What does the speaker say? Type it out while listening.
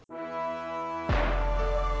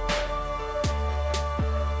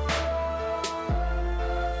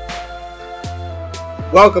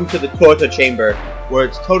Welcome to the torture chamber, where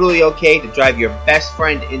it's totally okay to drive your best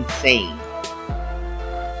friend insane.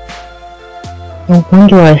 No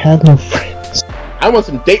wonder I had no friends. I want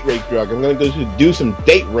some date rape drug. I'm gonna go do some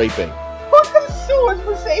date raping. Who's gonna sue us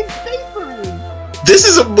for safe space for me? This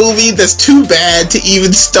is a movie that's too bad to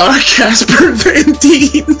even star Casper Van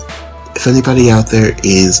Dien. If anybody out there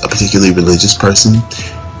is a particularly religious person,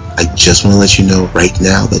 I just want to let you know right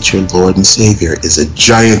now that your Lord and Savior is a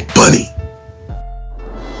giant bunny.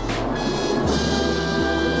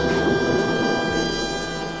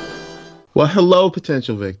 Well, hello,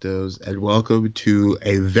 potential victims, and welcome to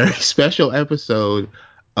a very special episode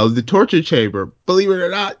of the Torture Chamber. Believe it or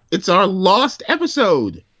not, it's our lost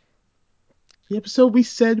episode. The episode we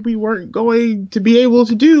said we weren't going to be able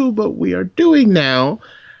to do, but we are doing now.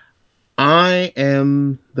 I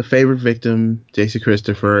am the favorite victim, JC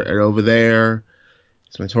Christopher, and over there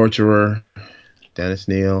is my torturer, Dennis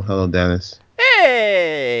Neal. Hello, Dennis.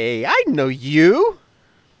 Hey, I know you.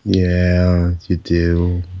 Yeah, you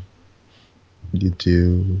do. You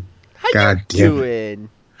do. How God you damn doing?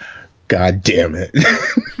 God damn it.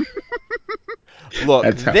 Look,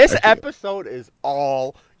 That's how this I feel. episode is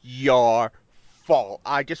all your fault.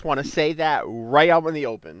 I just want to say that right out in the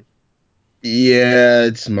open. Yeah,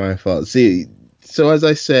 it's my fault. See, so as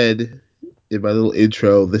I said in my little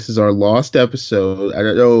intro, this is our lost episode. I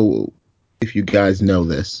don't know if you guys know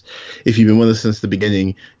this. If you've been with us since the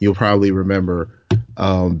beginning, you'll probably remember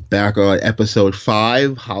back on episode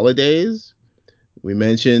 5, Holidays, we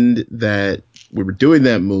mentioned that we were doing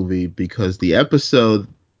that movie because the episode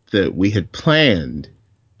that we had planned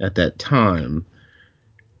at that time,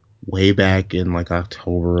 way back in like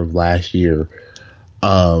October of last year,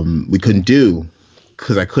 we couldn't do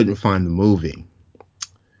because I couldn't find the movie.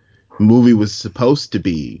 The movie was supposed to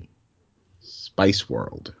be Spice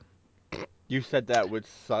World You said that with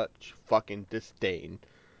such fucking disdain.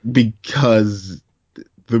 because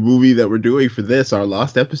the movie that we're doing for this, our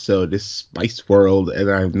last episode, is Spice World, and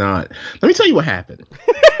I'm not. Let me tell you what happened.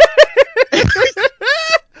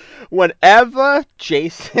 Whenever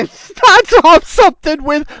Jason starts off something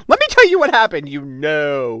with, let me tell you what happened, you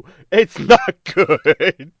know it's not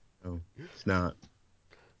good. No, it's not.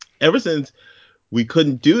 Ever since we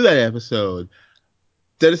couldn't do that episode,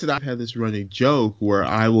 Dennis and I had this running joke where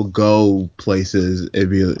I will go places and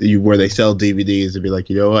be where they sell DVDs and be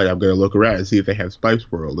like, you know what, I'm gonna look around and see if they have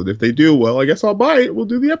Spice World, and if they do, well, I guess I'll buy it. We'll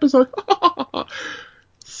do the episode.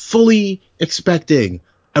 Fully expecting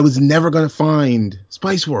I was never gonna find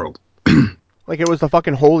Spice World. Like it was the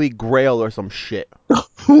fucking Holy Grail or some shit.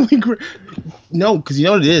 Holy crap! No, because you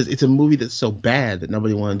know what it is. It's a movie that's so bad that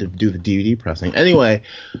nobody wanted to do the DVD pressing. Anyway,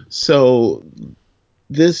 so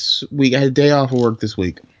this week I had a day off of work this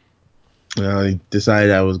week. I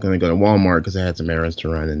decided I was going to go to Walmart because I had some errands to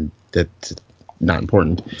run, and that's not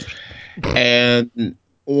important. And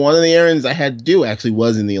one of the errands I had to do actually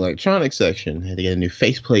was in the electronics section. I had to get a new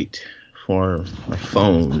faceplate for my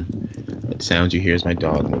phone. The sound you hear is my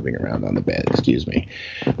dog moving around on the bed. Excuse me.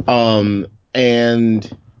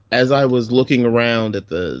 And as I was looking around at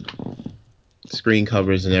the screen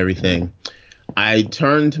covers and everything, I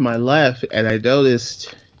turned to my left and I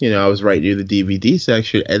noticed, I was right near the DVD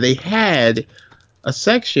section, and they had a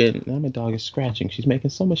section. Now my dog is scratching. She's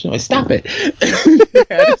making so much noise. Stop it. They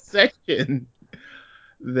had a section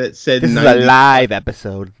that said This is a 90. live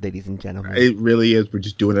episode, ladies and gentlemen. It really is. We're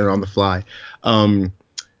just doing it on the fly.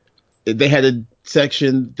 They had a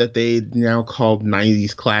section that they now called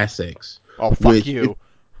 90s classics. Oh, fuck you.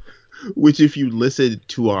 Which, if you listen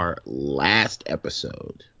to our last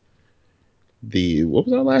episode, what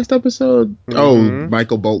was our last episode? Mm-hmm. Oh,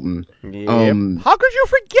 Michael Bolton. Yep. How could you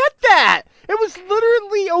forget that? It was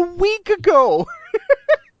literally a week ago.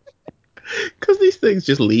 Because these things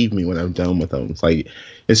just leave me when I'm done with them. It's like,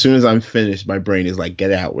 as soon as I'm finished, my brain is like,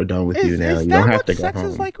 get out. We're done with you now. Is You that don't have what to go sex home.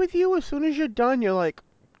 is like with you? As soon as you're done, you're like,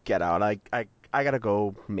 get out. I gotta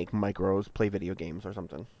go make micros, play video games or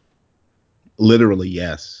something. Literally,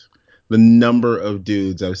 yes. The number of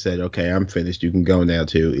dudes I've said, okay, I'm finished, you can go now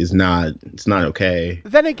too, it's not okay.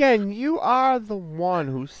 Then again, you are the one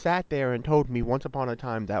who sat there and told me once upon a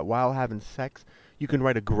time that while having sex, you can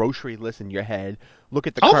write a grocery list in your head, look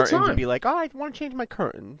at the All the curtains, time. and be like, oh, I want to change my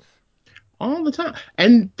curtains. All the time.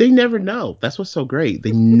 And they never know. That's what's so great.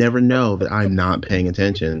 They never know that I'm not paying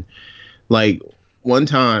attention. Like, one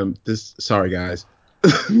time, sorry guys,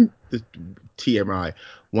 this TMI,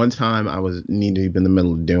 one time I was knee deep in the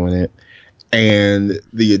middle of doing it, and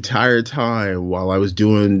the entire time while I was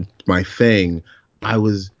doing my thing, I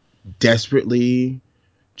was desperately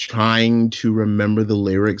trying to remember the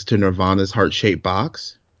lyrics to Nirvana's Heart-Shaped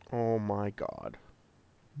Box. Oh my god.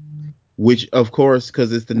 which of course,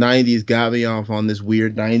 because it's the 90s, got me off on this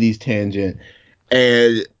weird 90s tangent.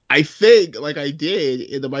 And I think, like I did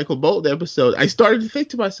in the Michael Bolton episode, I started to think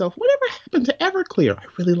to myself, whatever happened to Everclear? I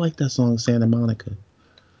really like that song, Santa Monica.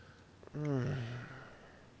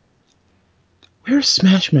 Where's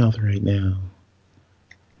Smash Mouth right now?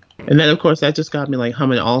 And then, of course, that just got me like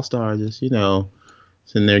humming All Star, just, you know,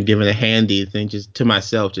 sitting there giving a handy thing just to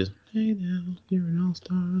myself, just, hey now, you're an All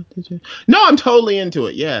Star. Did you? No, I'm totally into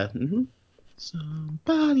it. Yeah. Mm-hmm.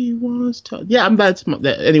 Somebody wants to. Yeah, I'm glad.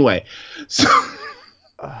 Anyway, so,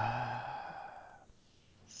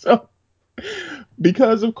 so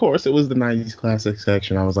because of course it was the 90s classic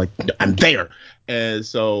section, I was like, I'm there. And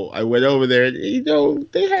so I went over there. You know,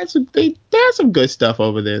 they had some good stuff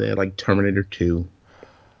over there. They had like Terminator 2.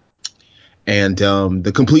 And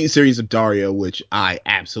the complete series of Daria, which I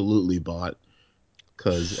absolutely bought.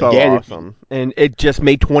 Because So again, awesome. And it just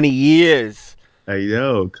made 20 years. I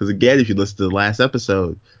know. Because again, if you listen to the last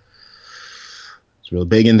episode, it's real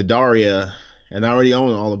big into Daria. And I already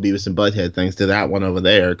own all of Beavis and Butthead thanks to that one over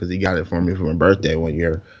there, because he got it for me for my birthday one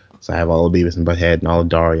year. So I have all of Beavis and Butthead and all of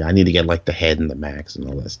Daria. I need to get like the head and the Max and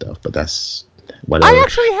all that stuff, but that's whatever. I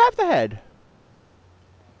actually have the head.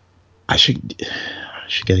 I should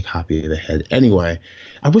get a copy of the head. Anyway,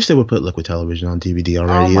 I wish they would put Liquid Television on DVD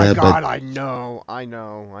already. Oh my But god, I know.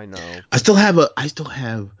 I still have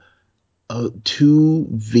 2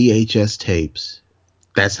 VHS tapes.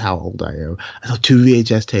 That's how old I am. I have 2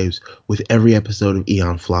 VHS tapes with every episode of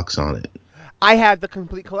Aeon Flux on it. I have the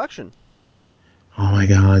complete collection. Oh my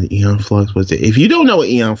god, Aeon Flux was it? If you don't know what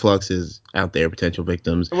Aeon Flux is out there, potential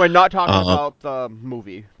victims. We're not talking about the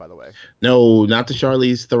movie, by the way. No, not the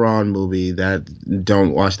Charlize Theron movie.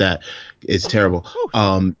 Don't watch that. It's terrible.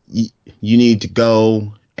 You need to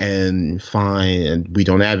go and find, and we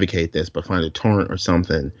don't advocate this, but find a torrent or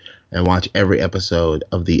something and watch every episode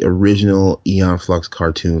of the original Aeon Flux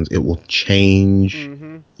cartoons. It will change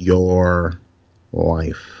your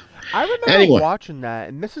life. I remember watching that,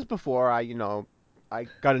 and this is before I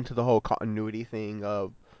got into the whole continuity thing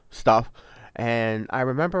of stuff, and I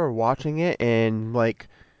remember watching it, and like,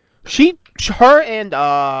 her and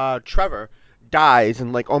Trevor dies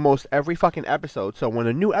in like almost every fucking episode. So when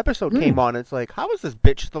a new episode came on, it's like, how is this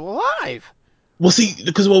bitch still alive? Well, see,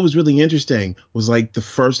 because what was really interesting was like the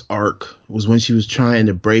first arc was when she was trying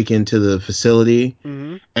to break into the facility,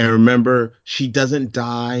 and remember, she doesn't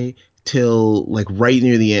die till like right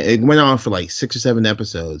near the end. It went on for like 6 or 7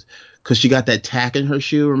 episodes because she got that tack in her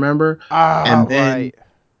shoe, remember? And then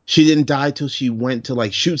she didn't die till she went to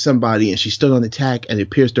like shoot somebody, and she stood on the tack and it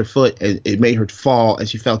pierced her foot and it made her fall and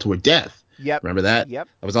she fell to her death. Yep. Remember that? Yep.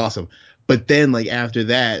 That was awesome. But then, like, after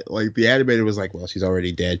that, like, the animator was like, well, she's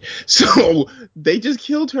already dead. So they just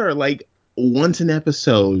killed her, like, once an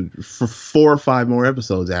episode for 4 or 5 more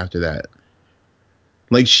episodes after that.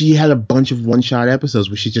 Like, she had a bunch of one-shot episodes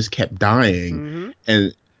where she just kept dying.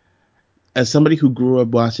 And as somebody who grew up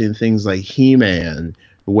watching things like He-Man,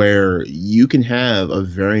 where you can have a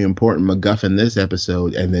very important MacGuffin this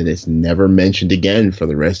episode, and then it's never mentioned again for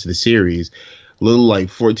the rest of the series, little like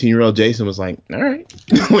 14-year-old Jason was like, all right,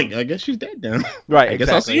 like, I guess she's dead now. Right. I guess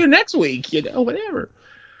I'll see you next week, whatever.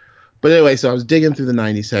 But anyway, so I was digging through the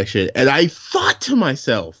 90s section, and I thought to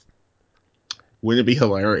myself, wouldn't it be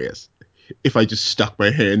hilarious if I just stuck my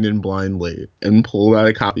hand in blindly and pulled out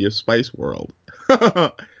a copy of Spice World?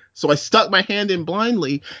 So I stuck my hand in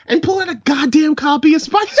blindly and pulled out a goddamn copy of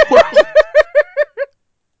Spice World.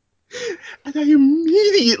 And I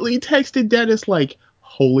immediately texted Dennis like,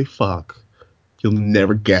 holy fuck. You'll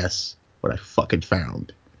never guess what I fucking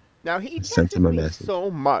found. Now, he texted me so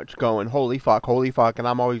much going, holy fuck, and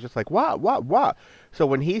I'm always just like, what? So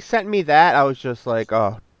when he sent me that, I was just like,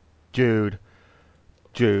 oh, dude.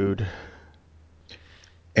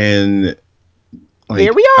 And like,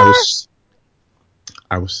 here we are.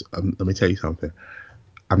 I was let me tell you something.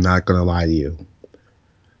 I'm not going to lie to you.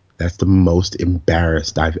 That's the most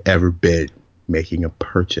embarrassed I've ever been making a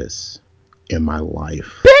purchase in my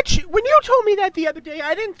life. Bitch, when you told me that the other day,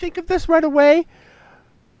 I didn't think of this right away.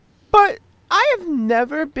 But I have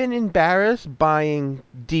never been embarrassed buying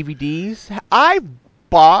DVDs. I've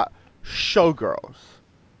bought Showgirls.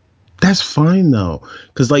 That's fine though,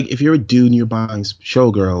 because like if you're a dude and you're buying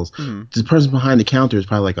Showgirls, the person behind the counter is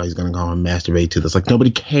probably like, oh, he's gonna go and masturbate to this. Like nobody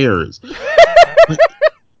cares.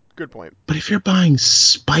 Good point. But if you're buying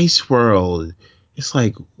Spice World, it's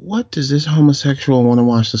like, what does this homosexual want to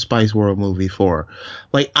watch the Spice World movie for?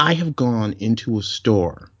 Like, I have gone into a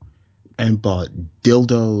store and bought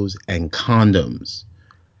dildos and condoms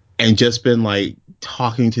and just been like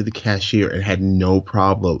talking to the cashier and had no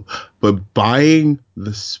problem. But buying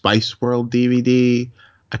the Spice World DVD,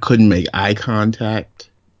 I couldn't make eye contact.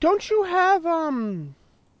 Don't you have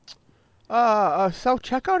a self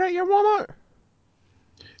checkout at your Walmart?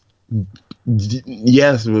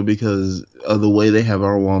 Yes, but because of the way they have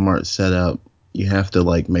our Walmart set up, you have to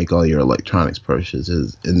like make all your electronics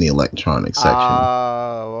purchases in the electronics section.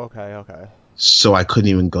 Oh, okay. So I couldn't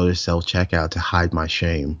even go to self checkout to hide my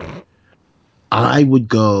shame. I would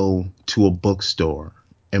go to a bookstore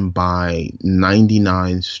and buy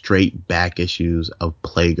 99 straight back issues of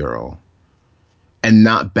Playgirl, and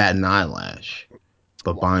not bat an eyelash.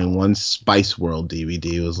 But buying one Spice World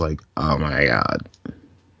DVD was like, oh my god.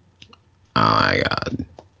 Oh my god.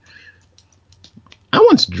 I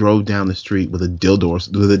once drove down the street with a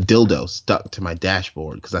dildo stuck to my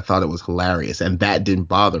dashboard because I thought it was hilarious, and that didn't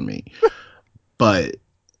bother me. But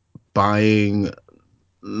buying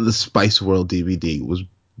the Spice World DVD was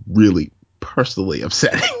really personally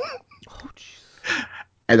upsetting. Oh, jeez.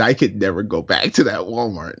 And I could never go back to that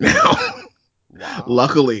Walmart now. Wow.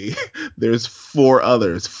 Luckily, there's 4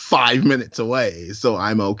 others 5 minutes away, so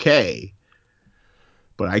I'm okay.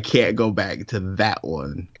 But I can't go back to that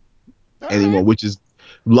one anymore, which is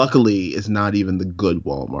luckily it's not even the good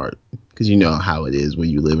Walmart, because you know how it is when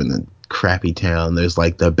you live in a crappy town. There's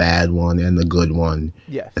like the bad one and the good one.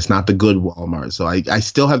 Yes. It's not the good Walmart, so I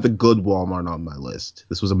still have the good Walmart on my list.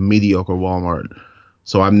 This was a mediocre Walmart,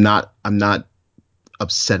 so I'm not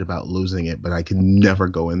upset about losing it, but I can never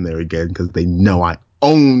go in there again because they know I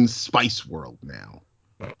own Spice World now.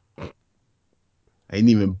 I didn't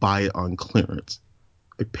even buy it on clearance.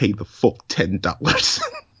 I paid the full $10.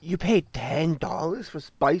 You paid $10 for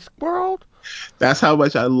Spice World? That's how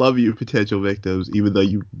much I love you, potential victims, even though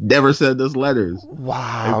you never send us letters.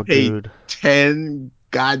 Wow, I paid dude. $10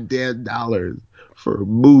 goddamn dollars for a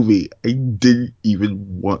movie I didn't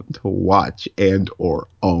even want to watch and or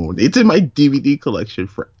own. It's in my DVD collection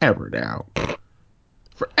forever now.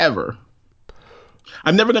 Forever.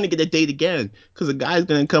 I'm never going to get a date again because a guy's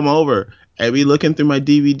going to come over and be looking through my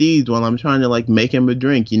DVDs while I'm trying to like make him a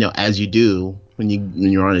drink, as you do when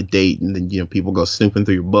you're on a date, and then people go snooping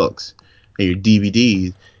through your books and your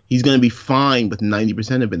DVDs. He's going to be fine with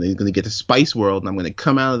 90% of it. And he's going to get to Spice World, and I'm going to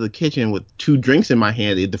come out of the kitchen with 2 drinks in my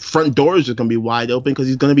hand. The front door is just going to be wide open because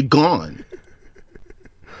he's going to be gone.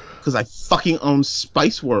 Because I fucking own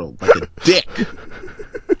Spice World like a dick.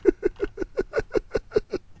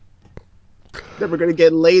 Never going to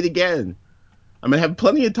get laid again. I'm going to have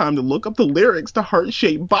plenty of time to look up the lyrics to Heart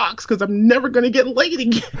Shaped Box because I'm never going to get laid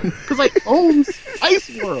again because I own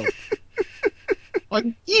Spice World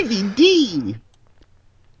on DVD.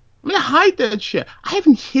 I'm going to hide that shit. I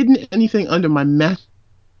haven't hidden anything under my mattress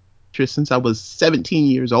since I was 17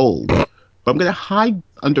 years old. But I'm going to hide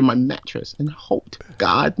under my mattress and hope to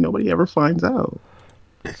God nobody ever finds out.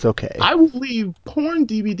 It's okay. I will leave porn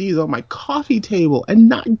DVDs on my coffee table and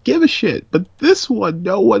not give a shit. But this one,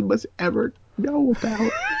 no one must ever know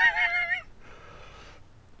about.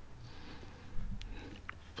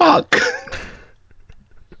 Fuck.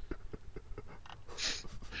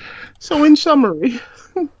 So in summary,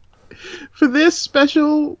 for this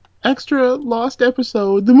special extra lost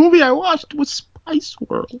episode, the movie I watched was Spice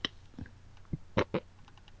World.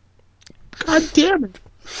 God damn it.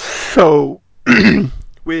 So,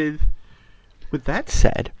 with that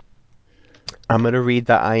said, I'm gonna read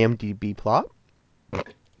the IMDb plot.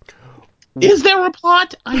 Is there a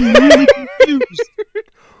plot? I'm really confused.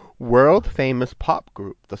 World-famous pop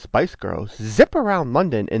group, the Spice Girls, zip around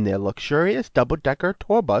London in their luxurious double-decker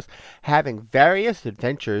tour bus, having various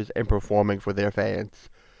adventures and performing for their fans.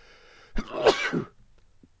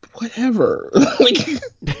 Whatever.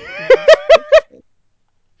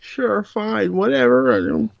 Sure, fine, whatever. I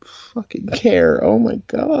don't fucking care. Oh my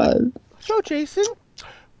god. So, Jason,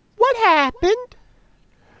 what happened?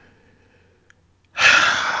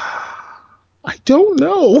 I don't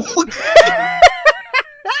know.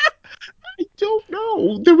 I don't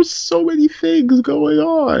know. There were so many things going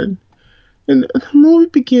on. And the movie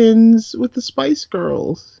begins with the Spice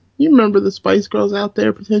Girls. You remember the Spice Girls out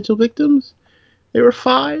there, potential victims? They were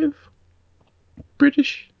 5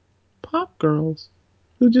 British pop girls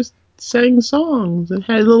who just sang songs and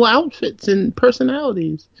had little outfits and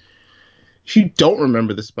personalities. If you don't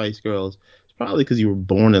remember the Spice Girls, it's probably because you were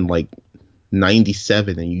born in like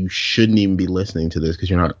 97 and you shouldn't even be listening to this because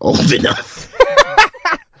you're not old enough.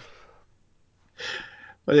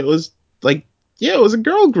 But it was like, yeah, it was a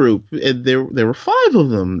girl group. And there were 5 of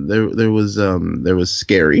them. There was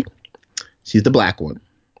Scary. She's the black one.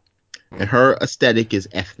 And her aesthetic is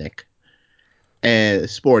ethnic and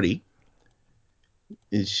sporty.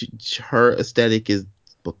 And her aesthetic is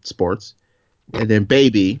sports. And then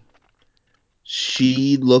Baby,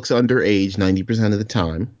 She looks underage 90% of the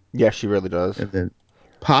time. Yeah, she really does. And then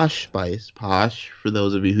Posh Spice. Posh, for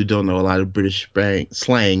those of you who don't know, a lot of British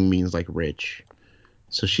slang means like rich.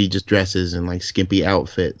 So she just dresses in like skimpy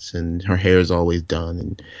outfits and her hair is always done.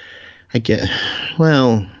 And I get,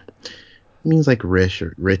 well, it means like rich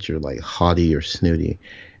or like haughty or snooty.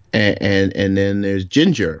 And then there's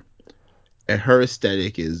Ginger. And her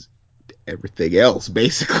aesthetic is everything else,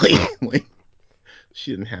 basically. Like,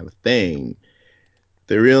 she didn't have a thing.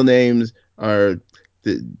 Their real names are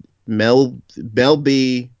Mel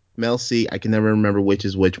B, Mel C. I can never remember which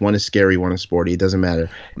is which. One is scary, one is sporty. It doesn't matter.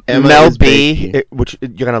 Emma Mel is B, Baby. which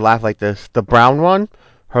you're gonna laugh like this. The brown one,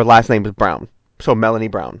 her last name is Brown, so Melanie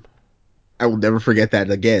Brown. I will never forget that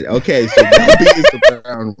again. Okay, so Mel B is the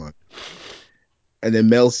brown one, and then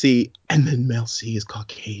Mel C, is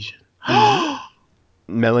Caucasian.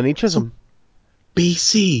 Melanie Chisholm.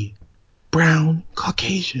 BC, brown,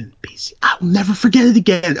 Caucasian, BC. I'll never forget it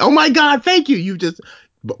again. Oh my God, thank you. You just,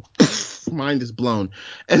 mind is blown.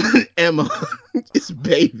 And then Emma is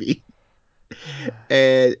Baby.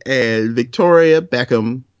 And Victoria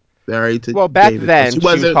Beckham married to Well, back David. then, she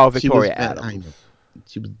was called She was, Victoria I Adams. know.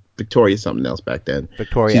 She was Victoria something else back then.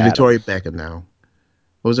 Victoria She's Adams. Victoria Beckham now.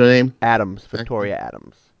 What was her name? Adams. Victoria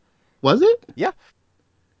Adams. Was it? Yeah.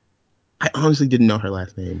 I honestly didn't know her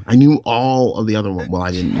last name. I knew all of the other one. Well,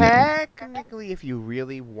 I didn't know. Technically, if you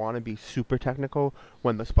really want to be super technical,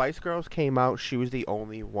 when the Spice Girls came out, she was the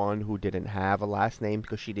only one who didn't have a last name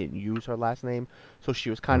because she didn't use her last name. So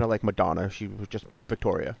she was kind of like Madonna. She was just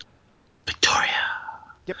Victoria. Victoria.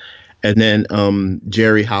 Yep. And then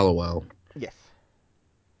Jerry Halliwell, Yes.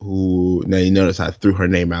 who, now you notice I threw her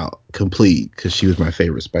name out complete because she was my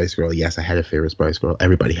favorite Spice Girl. Yes, I had a favorite Spice Girl.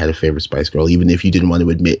 Everybody had a favorite Spice Girl, even if you didn't want to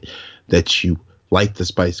admit that you liked the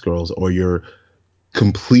Spice Girls, or you're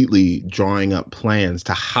completely drawing up plans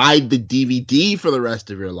to hide the DVD for the rest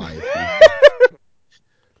of your life.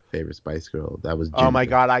 Favorite Spice Girl, that was Ginger. Oh my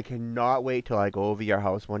God, I cannot wait till I go over your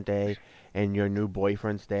house one day and your new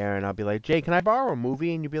boyfriend's there, and I'll be like, Jay, can I borrow a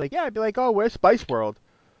movie? And you'll be like, yeah. I'd be like, oh, where's Spice World?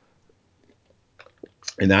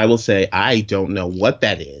 And I will say, I don't know what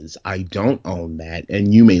that is. I don't own that,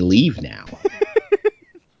 and you may leave now.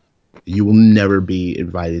 You will never be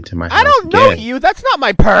invited to my house I don't again. know you. That's not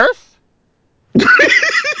my purse.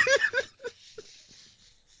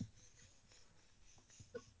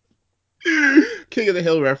 King of the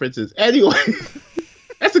Hill references. Anyway,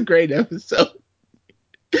 that's a great episode.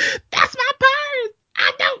 That's my purse.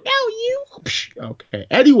 I don't know you. Okay.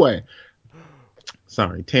 Anyway,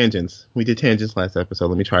 sorry, tangents. We did tangents last episode.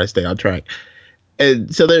 Let me try to stay on track.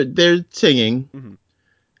 And so they're singing, Mhm.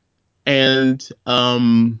 and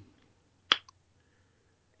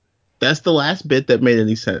that's the last bit that made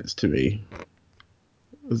any sense to me.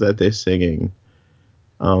 Was that they're singing.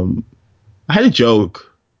 I had a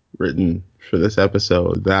joke written for this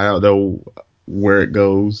episode that I don't know where it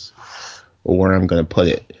goes or where I'm going to put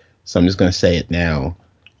it. So I'm just going to say it now.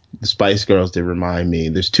 The Spice Girls did remind me.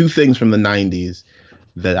 There's two things from the 90s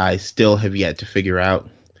that I still have yet to figure out.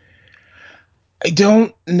 I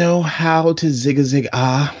don't know how to zig a zig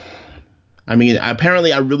ah. I mean,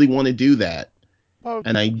 apparently I really want to do that. Well,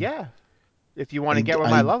 And yeah. If you want to get with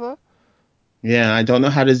my lover. Yeah, I don't know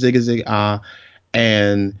how to zig a zig ah.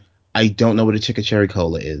 And I don't know what a Chicka Cherry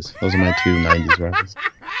Cola is. Those are my two 90s references.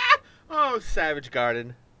 Oh, Savage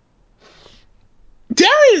Garden.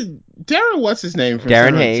 Darren, what's his name from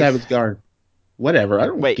Darren Hayes. Savage Garden? Whatever, I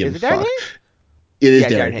don't Wait, give is a it Darren fuck. Hayes? It is Yeah,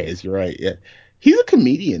 Darren Darren Hayes. Hayes. You're right. Yeah, he's a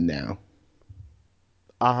comedian now.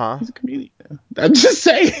 Uh-huh. He's a comedian now. I'm just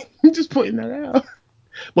saying. I'm just pointing that out.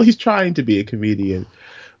 Well, he's trying to be a comedian,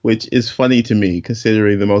 which is funny to me,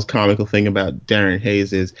 considering the most comical thing about Darren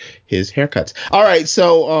Hayes is his haircuts. All right,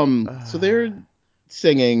 so they're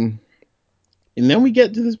singing, and then we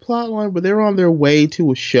get to this plot line where they're on their way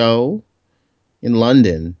to a show in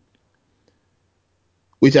London,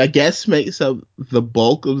 which I guess makes up the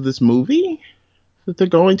bulk of this movie, that they're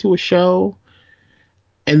going to a show.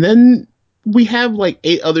 And then we have like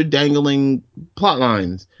 8 other dangling plot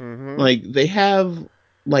lines. Mm-hmm. Like they have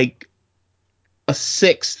like a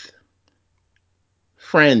 6th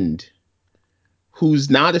friend who's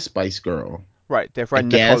not a Spice Girl. Right, their I friend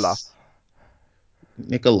guess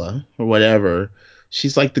Nicola or whatever.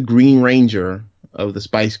 She's like the Green Ranger of the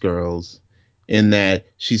Spice Girls, in that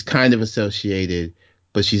she's kind of associated,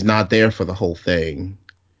 but she's not there for the whole thing.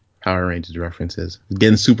 Power Rangers references.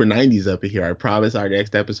 Getting super 90s up in here. I promise our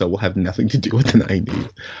next episode will have nothing to do with the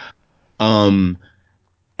 90s. And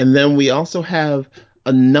then we also have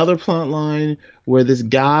another plot line where this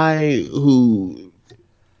guy who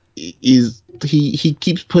he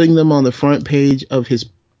keeps putting them on the front page of his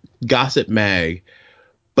gossip mag,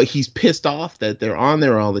 but he's pissed off that they're on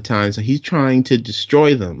there all the time, so he's trying to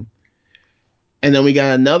destroy them. And then we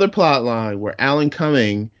got another plot line where Alan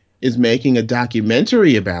Cumming is making a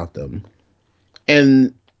documentary about them.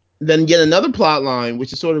 And then yet another plot line,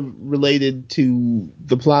 which is sort of related to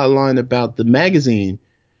the plot line about the magazine,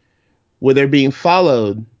 where they're being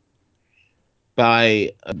followed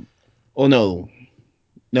by... no.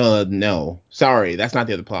 Sorry, that's not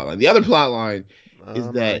the other plot line. The other plot line is Oh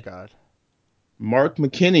my that god. Mark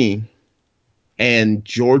McKinney and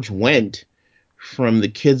George Wendt from The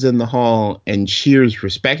Kids in the Hall and Cheers,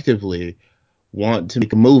 respectively, want to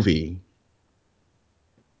make a movie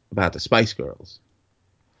about the Spice Girls.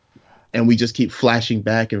 And we just keep flashing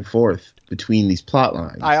back and forth between these plot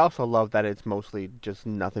lines. I also love that it's mostly just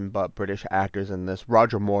nothing but British actors in this.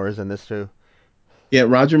 Roger Moore is in this too. Yeah,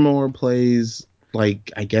 Roger Moore plays,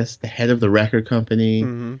 like, I guess the head of the record company,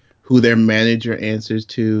 Mm-hmm. who their manager answers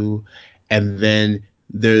to, and then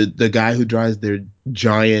the guy who drives their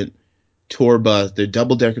giant tour bus, their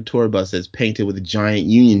double-decker tour bus that's painted with a giant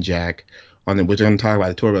Union Jack on it, which I'm going to talk about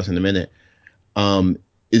the tour bus in a minute,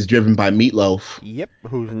 is driven by Meatloaf. Yep,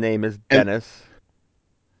 whose name is And- Dennis.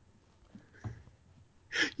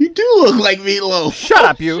 You do look like Meatloaf. Shut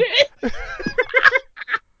up, you.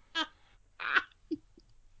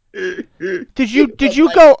 Did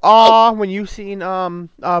you go when you seen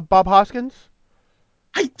Bob Hoskins?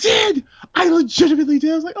 I did. I legitimately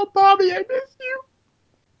did. I was like, oh, Bobby, I miss you.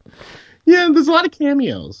 Yeah, there's a lot of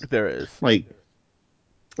cameos. There is. Like,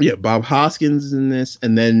 yeah, Bob Hoskins is in this,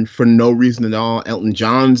 and then for no reason at all, Elton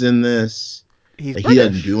John's in this. He's Like, British. he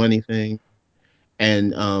doesn't do anything.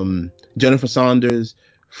 And Jennifer Saunders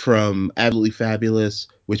from Absolutely Fabulous,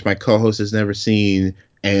 which my co-host has never seen,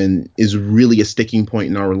 and is really a sticking point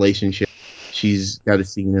in our relationship. She's got a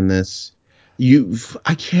scene in this. You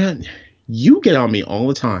get on me all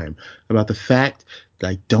the time about the fact that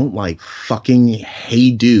I don't like fucking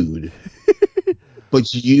Hey Dude.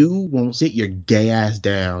 But you won't sit your gay ass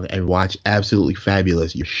down and watch Absolutely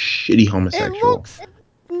Fabulous, you shitty homosexual. It looks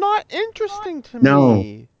not interesting to No.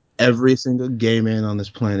 me. Every single gay man on this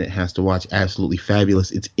planet has to watch Absolutely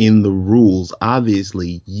Fabulous. It's in the rules.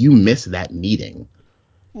 Obviously, you missed that meeting.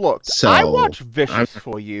 Look, So, I watched Vicious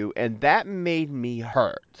for you, and that made me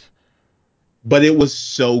hurt. But it was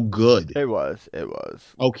so good. It was.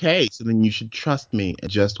 Okay, so then you should trust me and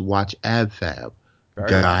just watch AbFab.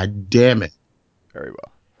 Very well. God damn it. Very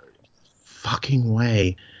well. Fucking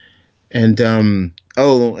way. And, and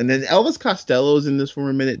then Elvis Costello's in this for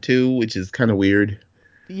a minute too, which is kind of weird.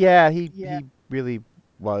 Yeah, he really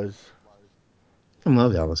was. I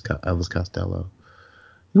love Elvis Costello.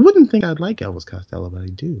 You wouldn't think I'd like Elvis Costello, but I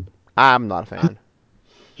do. I'm not a fan.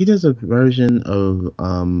 He does a version of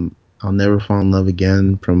I'll Never Fall in Love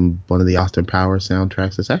Again from one of the Austin Powers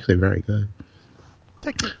soundtracks. It's actually very good.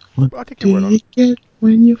 I'll take your word on it. Get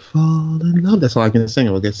when you fall in love? That's all I can sing.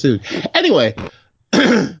 I will get sued. Anyway,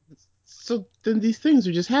 so then these things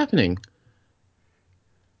are just happening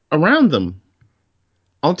around them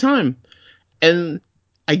all the time, and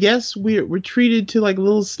I guess we're treated to like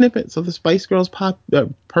little snippets of the Spice Girls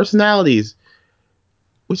personalities,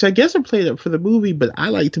 which I guess are played up for the movie, but I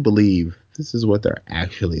like to believe this is what they're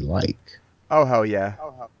actually like. Oh, hell yeah.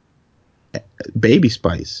 Baby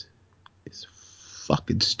Spice is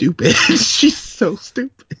fucking stupid. She's so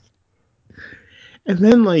stupid. And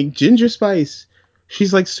then like Ginger Spice,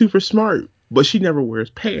 she's like super smart, but she never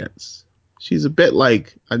wears pants. She's a bit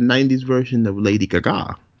like a 90s version of Lady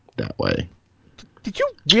Gaga that way. Did you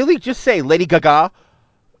really just say Lady Gaga?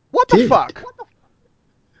 What the fuck?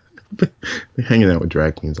 We're hanging out with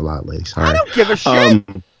drag queens a lot, lady. Sorry. I don't give a shit.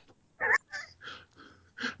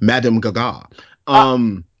 Madame Gaga.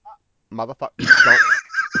 Motherfucker.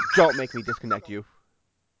 Don't make me disconnect you.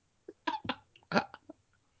 I'm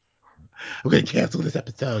gonna cancel this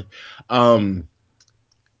episode. And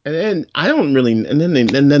then I don't really, and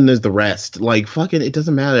then there's the rest. Like fucking, it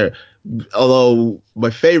doesn't matter. Although my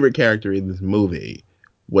favorite character in this movie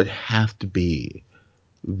would have to be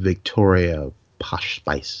Victoria Posh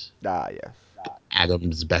Spice. Ah, yes.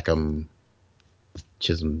 Adams, Beckham,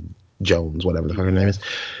 Chisholm, Jones, whatever the fuck her name is,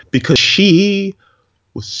 because she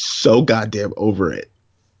was so goddamn over it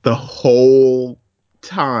the whole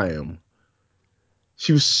time.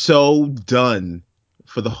 She was so done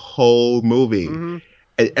for the whole movie. Mm-hmm.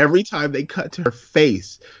 And every time they cut to her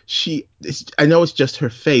face, I know it's just her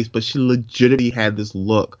face, but she legitimately had this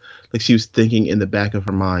look like she was thinking in the back of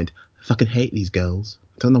her mind, I fucking hate these girls.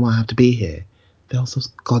 I don't know why I have to be here. They're all so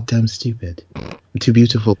goddamn stupid. I'm too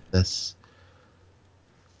beautiful for this.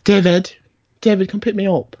 David, come pick me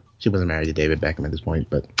up. She wasn't married to David Beckham at this point,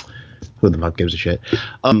 but Who the fuck gives a shit?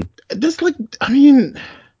 This like, I mean,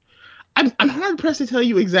 I'm hard pressed to tell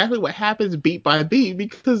you exactly what happens beat by beat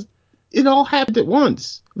because it all happened at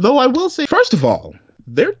once. Though I will say, first of all,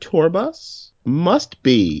 their tour bus must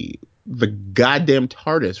be the goddamn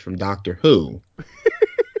TARDIS from Doctor Who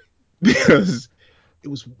because it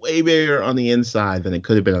was way bigger on the inside than it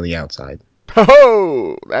could have been on the outside.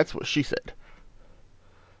 Oh, that's what she said.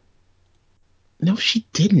 No, she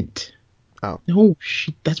didn't. Oh. No,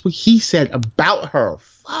 that's what he said about her.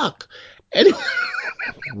 Fuck. Anyway.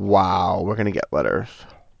 Wow, we're gonna get letters.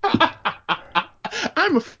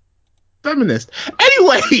 I'm a feminist.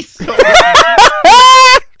 Anyway, so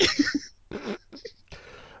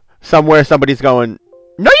somewhere somebody's going,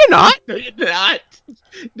 no, you're not. No, you're not.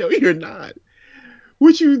 No, you're not.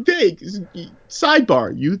 What you think?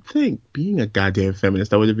 Sidebar, you'd think being a goddamn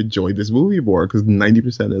feminist, I would have enjoyed this movie more because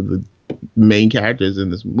 90% of the main characters in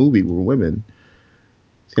this movie were women.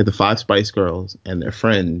 So you had the 5 Spice Girls and their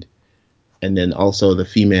friend, and then also the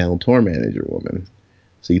female tour manager woman.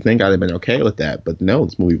 So you think I'd have been okay with that, but no,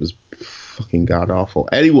 this movie was fucking god awful.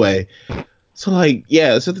 Anyway, so like,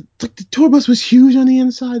 yeah, so the tour bus was huge on the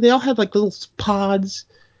inside. They all had like little pods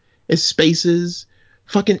as spaces.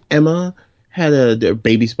 Fucking Emma had their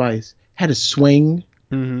Baby Spice had a swing,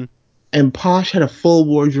 and Posh had a full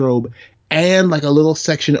wardrobe and like a little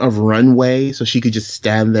section of runway, so she could just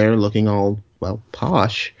stand there looking all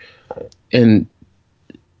posh. And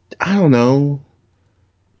I don't know.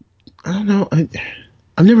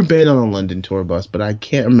 I've never been on a London tour bus, but I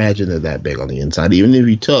can't imagine they're that big on the inside. Even if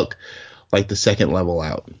you took like the second level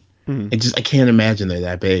out, I can't imagine they're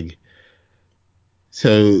that big.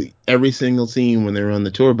 So every single scene when they're on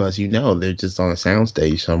the tour bus, they're just on a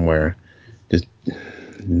soundstage somewhere, just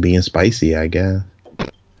being spicy, I guess.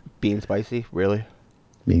 Being spicy, really?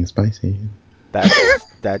 Being spicy.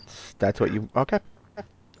 That's what you okay?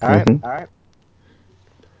 All right, all right.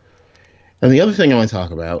 And the other thing I want to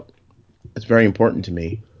talk about, it's very important to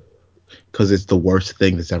me because it's the worst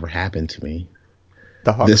thing that's ever happened to me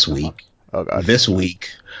this week. Oh God. This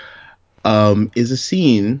week, is a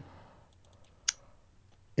scene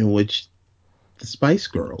in which the Spice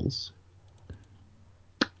Girls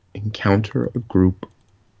encounter a group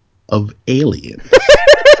of aliens.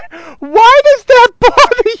 Why does that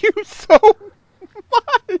bother you so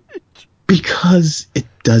much? Because it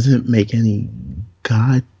doesn't make any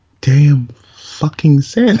goddamn fucking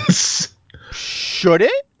sense. Should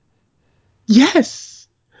it? Yes.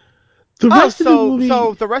 The rest of the movie.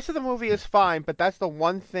 So the rest of the movie is fine, but that's the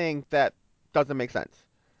one thing that doesn't make sense.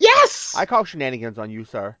 Yes. I call shenanigans on you,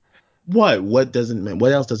 sir. What? What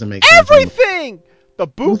else doesn't make sense? Everything. The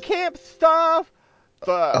boot camp stuff.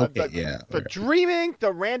 The dreaming.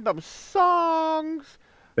 The random songs.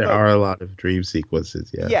 There are a lot of dream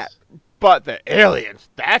sequences. Yes. Yeah, but the aliens.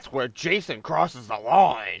 That's where Jason crosses the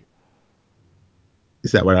line.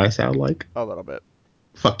 Is that what I sound like? A little bit.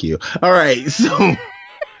 Fuck you. All right, so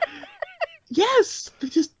yes,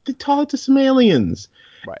 they talk to some aliens,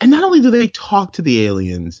 right. And not only do they talk to the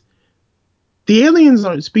aliens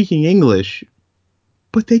aren't speaking English,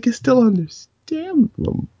 but they can still understand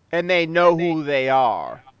them, and they know who they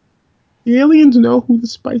are. The aliens know who the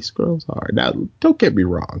Spice Girls are. Now, don't get me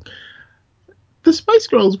wrong. The Spice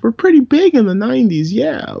Girls were pretty big in the 90s,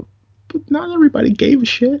 yeah, but not everybody gave a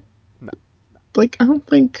shit. No. Like, I don't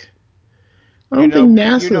think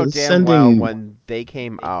NASA is damn well when they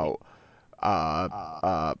came out,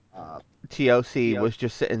 TLC was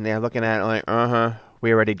just sitting there looking at it like,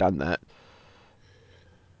 we already done that.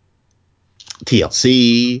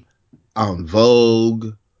 TLC,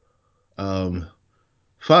 Vogue,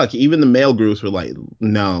 fuck, even the male groups were like,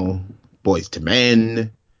 no, Boys to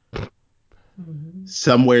Men.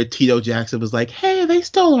 Somewhere Tito Jackson was like, hey, they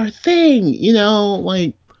stole our thing,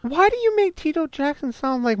 like. Why do you make Tito Jackson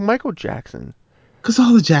sound like Michael Jackson? Because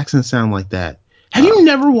all the Jacksons sound like that. Have you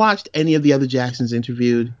never watched any of the other Jacksons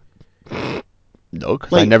interviewed? No,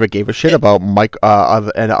 because I never gave a shit about Mike,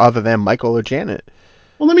 other than Michael or Janet.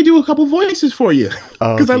 Well, let me do a couple voices for you,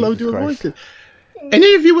 because I love doing voices. An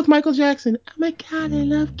interview with Michael Jackson. Oh my God, I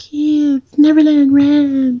love kids. Neverland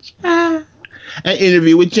Ranch. Ah. An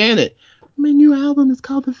interview with Janet. My new album is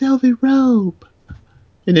called The Velvet Rope.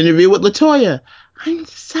 An interview with LaToya. I'm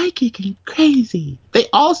psychic and crazy. They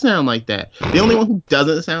all sound like that. The only one who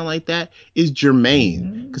doesn't sound like that is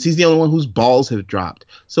Jermaine, because he's the only one whose balls have dropped.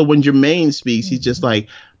 So when Jermaine speaks, he's just like,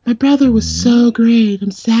 my brother was so great.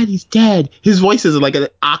 I'm sad he's dead. His voice is like an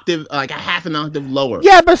octave, like a half an octave lower.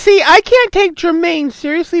 Yeah, but see, I can't take Jermaine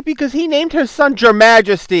seriously because he named her son Your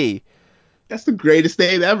Majesty. That's the greatest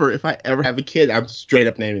name ever. If I ever have a kid, I'm straight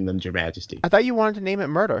up naming them Your Majesty. I thought you wanted to name it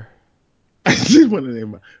Murder. I did want to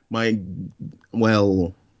name my.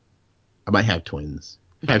 Well, I might have twins.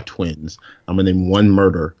 If I have twins, I'm gonna name one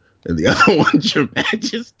Murder and the other one Your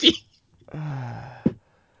Majesty.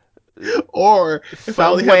 Or if I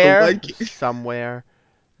only have the one kid. Somewhere,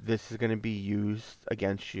 this is going to be used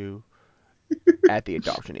against you at the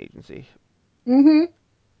adoption agency. Mm-hmm.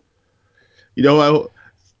 You know what?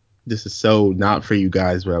 This is so not for you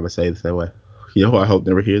guys, but I'm gonna say this that way. You know who I hope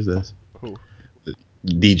never hears this? Who?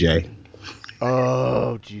 DJ.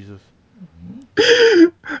 Oh, Jesus.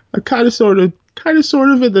 I kind of, sort of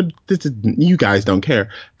in the. This is, you guys don't care.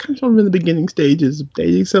 Kind of, sort of in the beginning stages of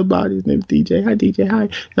dating somebody. His name's DJ. Hi, DJ. Hi.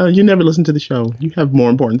 You never listen to the show. You have more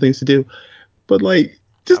important things to do. But like,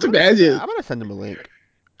 just imagine. I'm gonna send him a link.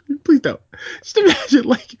 Please don't. Just imagine,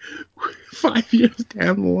 like, 5 years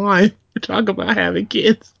down the line, we're talking about having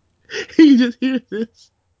kids. He just hears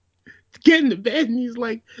this, get into bed, and he's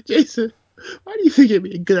like, Jason, why do you think it'd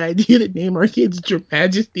be a good idea to name our kids Your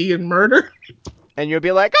Majesty and Murder? And you'll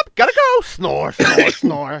be like, up, gotta go. Snore, snore,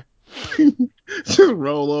 snore. Just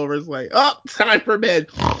roll over. It's like, oh, time for bed.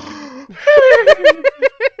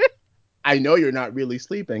 I know you're not really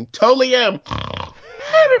sleeping. Totally am.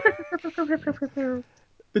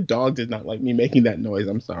 The dog did not like me making that noise.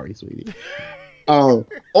 I'm sorry, sweetie. Or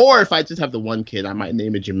if I just have the one kid, I might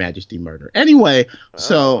name it Your Majesty Murder. Anyway,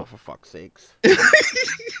 so for fuck's sakes.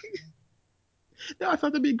 No, I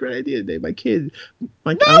thought that'd be a great idea to name my kid. No,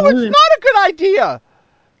 it's not a good idea.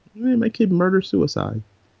 Name my kid Murder Suicide.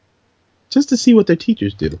 Just to see what their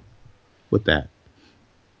teachers do with that.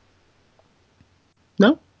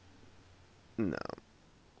 No? No.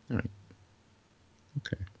 All right.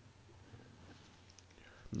 Okay.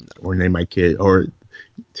 No. Or name my kid, or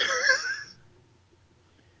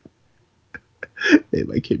name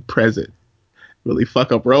my kid Present. Really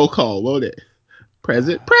fuck up roll call, won't it?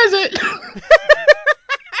 Present.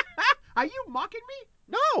 Are you mocking me?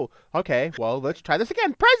 No. Okay, well, let's try this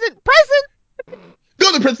again. Present.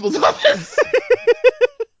 Go to the principal's office.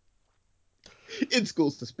 In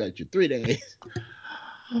school suspension, 3 days.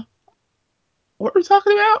 What were we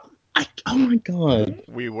talking about? Oh my god.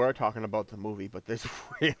 We were talking about the movie, but there's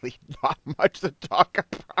really not much to talk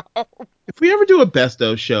about. If we ever do a best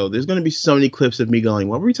of show, there's going to be so many clips of me going,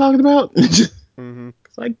 what were we talking about? Because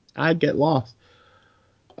I get lost.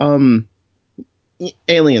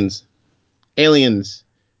 Aliens.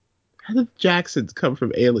 How did Jacksons come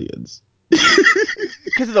from Aliens?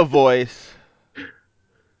 Because of the voice.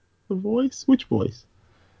 The voice? Which voice?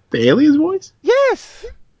 The alien's voice? Yes.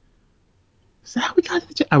 Is that how we got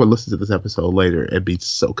I would listen to this episode later and be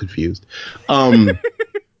so confused.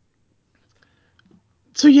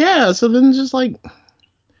 So yeah, so then just like, I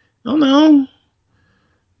don't know.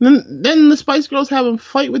 Then the Spice Girls have a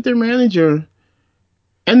fight with their manager,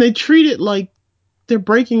 and they treat it like they're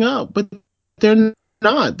breaking up, but they're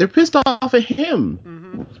not. They're pissed off at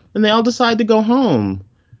him, and they all decide to go home.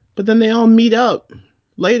 But then they all meet up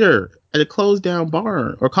later at a closed down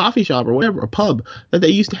bar or coffee shop or whatever, a pub that they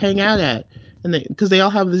used to hang out at, and because they all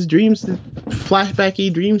have this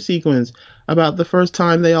flashbacky dream sequence about the first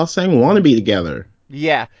time they all sang "Wannabe" together.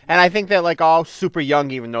 Yeah, and I think they're like all super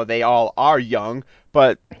young, even though they all are young.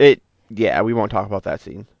 But we won't talk about that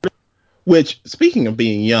scene. Which, speaking of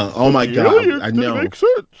being young, oh my god, I know. Make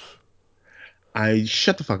sense.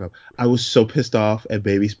 Shut the fuck up. I was so pissed off at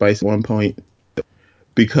Baby Spice at one point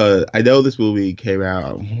because I know this movie came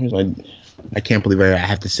out. I can't believe I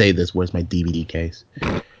have to say this. Where's my DVD case?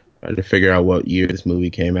 I had to figure out what year this movie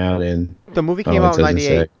came out in. The movie came out in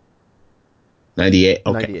 98. 98?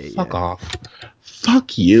 Okay, 98, fuck off.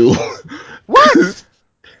 Fuck you. What?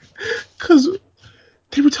 Because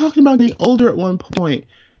they were talking about getting older at one point,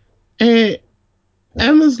 and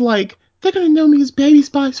Emma's like, they're going to know me as Baby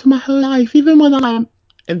Spice for my whole life, even when I'm...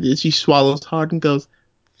 And then she swallows hard and goes,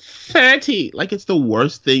 30. Like it's the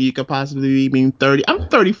worst thing you could possibly be being 30. I'm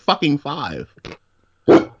 30 fucking 5.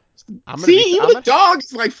 See, even the dog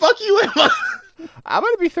is like, fuck you, Emma. I'm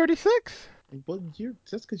going to be 36. Well,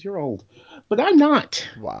 just because you're old. But I'm not.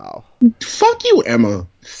 Wow. Fuck you, Emma.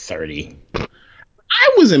 30. I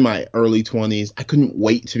was in my early 20s. I couldn't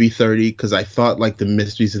wait to be 30 because I thought like the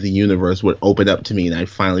mysteries of the universe would open up to me and I'd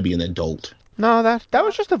finally be an adult. No, that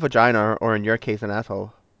was just a vagina, or in your case, an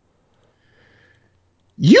asshole.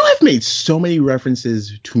 You have made so many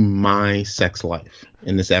references to my sex life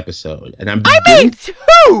in this episode, and I made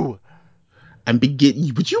 2.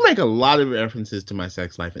 But you make a lot of references to my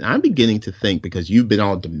sex life, and I'm beginning to think because you've been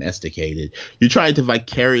all domesticated, you're trying to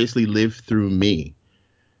vicariously live through me.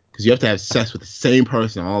 Because you have to have sex with the same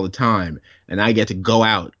person all the time, and I get to go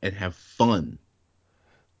out and have fun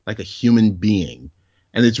like a human being.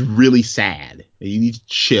 and it's really sad. And you need to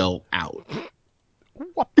chill out.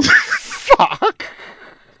 What the fuck?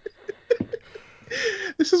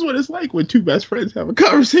 This is what it's like when two best friends have a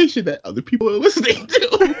conversation that other people are listening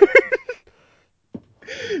to.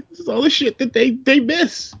 This is all the shit that they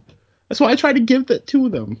miss. That's why I try to give that to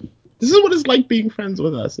them. This is what it's like being friends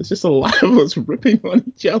with us. It's just a lot of us ripping on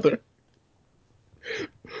each other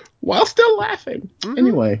while still laughing. Mm-hmm.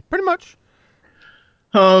 Anyway, pretty much.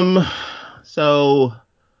 So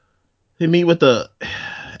they meet with the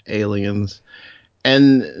aliens,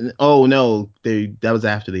 and oh no, that was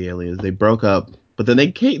after the aliens. They broke up, but then they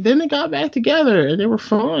got back together and they were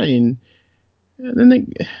fine. And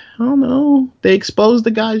then I don't know, they exposed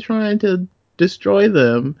the guy trying to destroy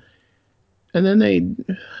them, and then they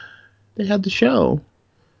had the show,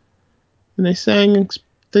 and they sang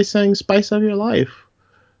 "Spice of Your Life,"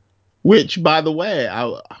 which, by the way,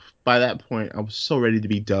 by that point I was so ready to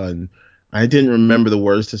be done. I didn't remember the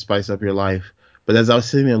words to "Spice Up Your Life," but as I was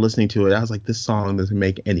sitting there listening to it, I was like, this song doesn't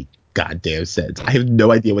make any goddamn sense. I have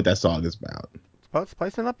no idea what that song is about. It's about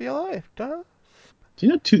spicing up your life, duh.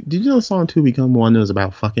 Did you know the song "To Become One" was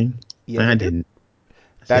about fucking? Yeah, I they didn't.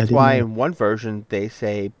 That's why in one version they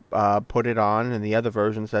say put it on, and the other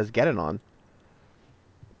version says get it on.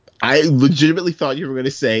 I legitimately thought you were going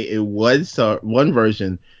to say in one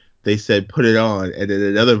version they said put it on, and in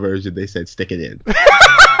another version they said stick it in.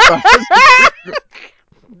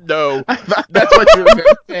 No. I thought that's what you were going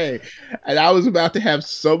to say, and I was about to have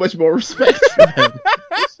so much more respect for them.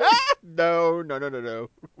 No.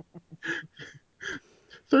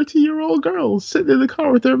 13-year-old girls sitting in the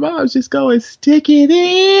car with their moms just going, stick it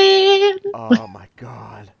in. Oh my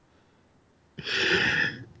god.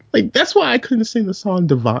 Like, that's why I couldn't sing the song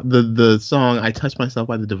the song I Touched Myself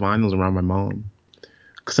by the Divinyls around my mom.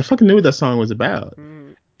 Because I fucking knew what that song was about.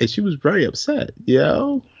 Mm. And she was very upset,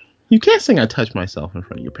 You can't sing I Touched Myself in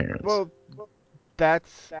front of your parents. Well,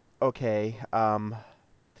 that's okay.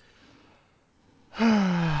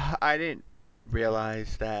 I didn't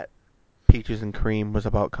realize that Peaches and Cream was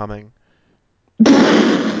about coming. There's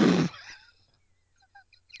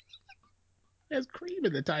cream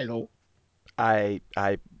in the title. I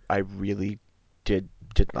really did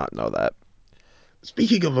not know that.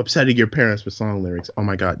 Speaking of upsetting your parents with song lyrics, oh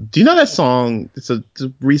my god. Do you know that song? It's a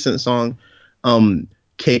recent song,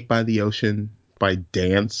 Cake by the Ocean by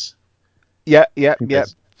Dance. Yep.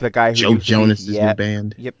 The guy who Joe Jonas' new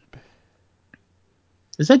band. Yep.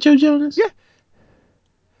 Is that Joe Jonas? Yeah.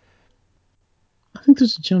 I think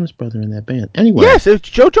there's a Jonas brother in that band. Anyway. Yes, it's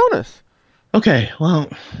Joe Jonas. Okay, well,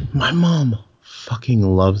 my mom fucking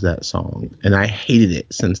loves that song, and I hated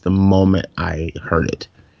it since the moment I heard it,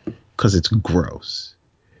 because it's gross.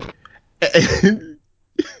 And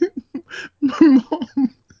my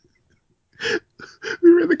mom,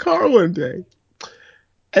 we were in the car one day,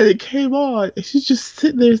 and it came on, and she's just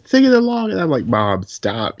sitting there singing along, and I'm like, Mom,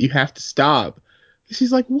 stop. You have to stop. And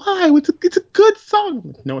she's like, why? It's a good song.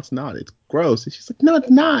 I'm like, no, it's not. It's gross. And she's like, no, it's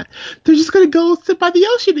not. They're just going to go sit by the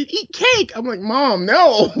ocean and eat cake. I'm like, Mom,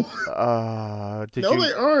 no.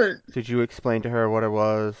 They aren't. Did you explain to her what it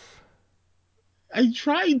was? I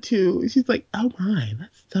tried to. She's like, oh my,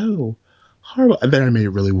 that's so horrible. And then I made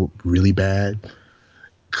it really, really bad.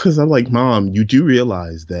 Because I'm like, Mom, you do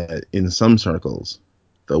realize that in some circles,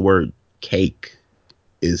 the word cake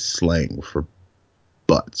is slang for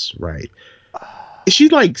butts, right? She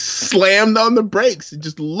like slammed on the brakes and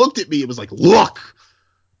just looked at me. It was like, look,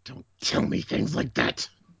 don't tell me things like that.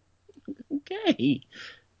 Okay.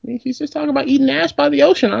 I mean, she's just talking about eating ash by the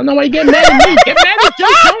ocean. I don't know why you get mad at me. Get mad at Joe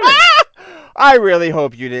Jonas. I really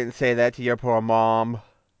hope you didn't say that to your poor mom.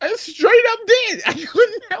 I straight up did. I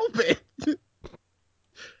couldn't help it.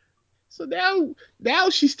 So now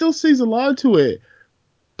she still sings along to it,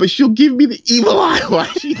 but she'll give me the evil eye while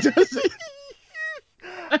she does it.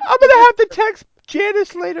 I'm gonna have to text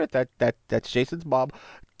Janice later. That's Jason's mom.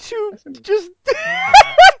 To just.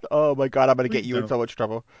 Oh my god! I'm gonna get you in so much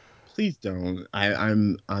trouble. Please don't.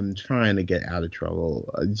 I'm trying to get out of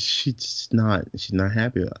trouble. She's not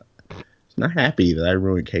happy. She's not happy that I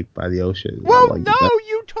ruined Cake by the Ocean. Well, like, no,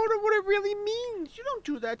 you told her what it really means. You don't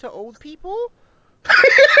do that to old people.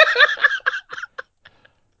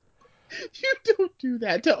 You don't do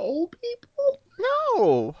that to old people.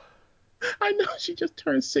 No. I know she just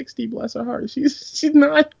turned 60. Bless her heart. She's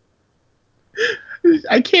not.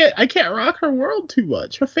 I can't rock her world too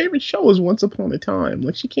much. Her favorite show is Once Upon a Time.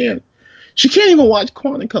 Like she can't even watch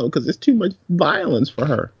Quantico because it's too much violence for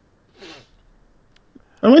her.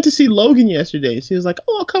 I went to see Logan yesterday. So he was like,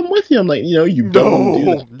 "Oh, I'll come with you." I'm like, you don't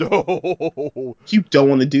want to do that. No. You don't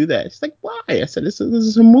want to do that. She's like, "Why?" I said, "This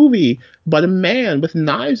is a movie about a man with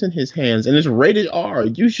knives in his hands, and it's rated R.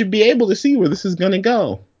 You should be able to see where this is gonna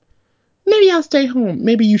go." Maybe I'll stay home.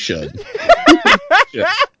 Maybe you should.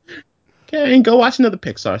 Yeah. Okay, and go watch another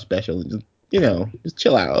Pixar special. Just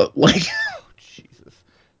chill out. Like, Oh, Jesus.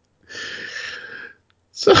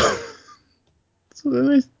 so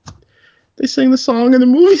then they sing the song and the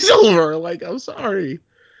movie's over. Like, I'm sorry.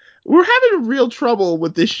 We're having real trouble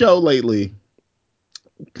with this show lately.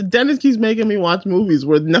 Dennis keeps making me watch movies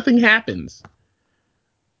where nothing happens.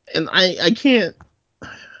 And I can't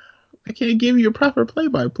give you a proper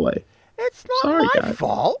play-by-play. It's not Sorry, my guys.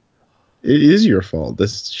 fault. It is your fault.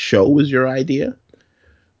 This show was your idea.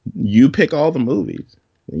 You pick all the movies.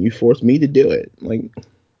 And you force me to do it. Like,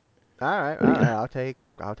 All right. I'll take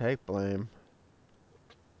blame.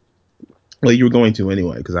 well, you were going to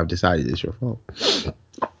anyway, because I've decided it's your fault. But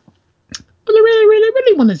I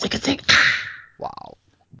really want to take a take. Wow.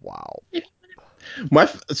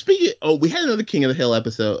 We had another King of the Hill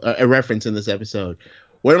episode, a reference in this episode.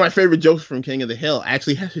 One of my favorite jokes from King of the Hill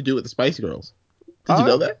actually has to do with the Spice Girls. Did you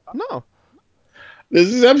know that? No.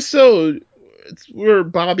 There's this episode where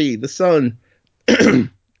Bobby, the son,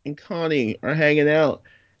 and Connie are hanging out,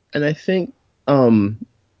 and I think Bobby's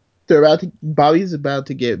about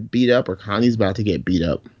to get beat up, or Connie's about to get beat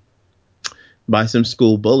up by some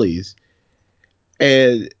school bullies,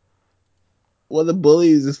 and one of the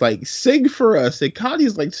bullies is like, "Sing for us," and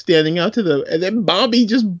Connie's like standing out to them, and then Bobby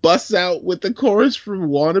just busts out with the chorus from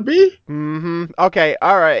Wannabe. Mm-hmm. Okay.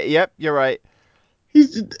 All right. Yep. You're right.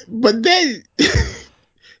 But then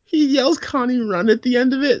he yells Connie run at the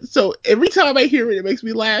end of it. So every time I hear it, it makes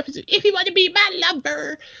me laugh. He's like, "If you want to be my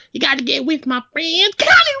lover, you got to get with my friends.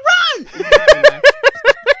 Connie, run!"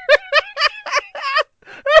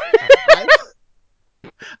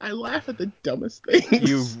 I laugh at the dumbest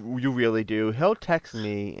things. You really do. He'll text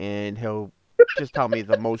me and he'll just tell me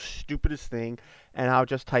the most stupidest thing, and I'll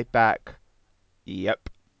just type back, "Yep."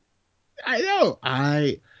 I know.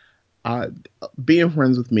 Being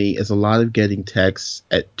friends with me is a lot of getting texts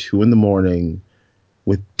at 2 a.m.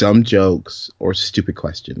 with dumb jokes or stupid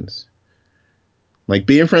questions. Like,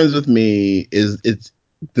 being friends with me it's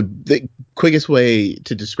the quickest way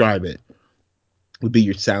to describe it would be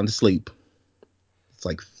you're sound asleep. It's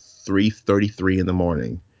like 3:33 in the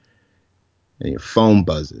morning, and your phone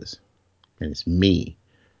buzzes, and it's me.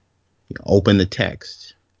 You open the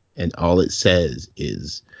text, and all it says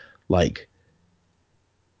is like,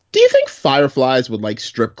 "Do you think fireflies would like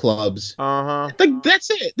strip clubs?" Uh-huh. Like, that's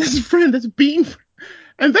it. That's a friend. That's being.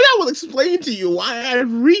 And then I will explain to you why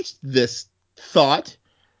I've reached this thought.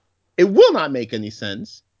 It will not make any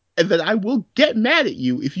sense, and that I will get mad at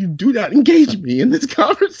you if you do not engage me in this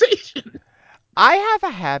conversation. I have a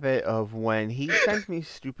habit of when he sends me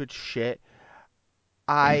stupid shit,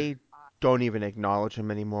 I don't even acknowledge him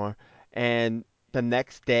anymore. And the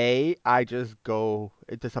next day, I just go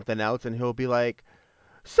into something else, and he'll be like,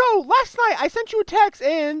 "So last night I sent you a text,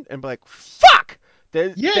 and be like, fuck.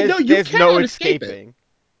 Yeah, no, you There's no cannot escape it. escaping."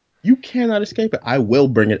 You cannot escape it. I will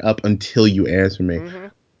bring it up until you answer me. Mm-hmm.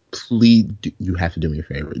 Please, you have to do me a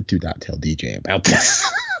favor. Do not tell DJ about this.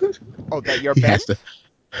 Oh, that you're he bent? has to.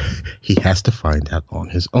 He has to find out on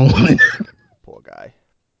his own. Poor guy.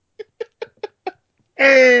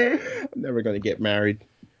 I'm never gonna get married.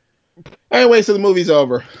 Anyway, so the movie's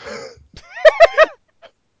over.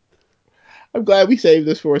 I'm glad we saved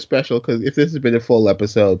this for a special, because if this had been a full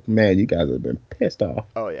episode, man, you guys would have been pissed off.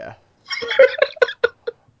 Oh, yeah.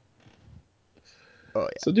 Oh, yeah.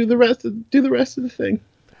 So do the rest of the thing.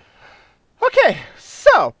 Okay,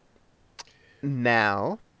 so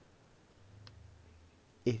now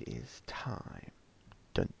it is time.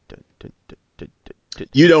 Dun, dun, dun, dun, dun, dun, dun.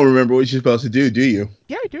 You don't remember what you're supposed to do you?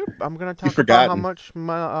 Yeah, I do. I'm gonna You've talk about how forgotten. much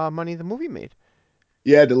money the movie made.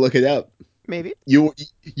 You had to look it up. Maybe. You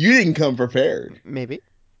didn't come prepared. Maybe.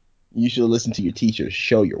 You should listen to your teachers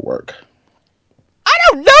show your work. I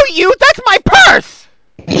don't know you. That's my purse.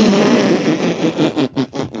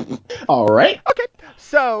 All right. Okay,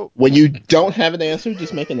 so When you don't have an answer,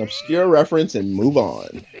 just make an obscure reference and move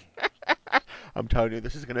on. I'm telling you,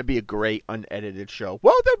 this is gonna be a great unedited show.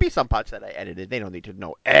 Well, there'll be some parts that I edited. They don't need to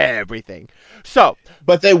know everything. So,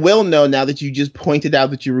 But they will know now that you just pointed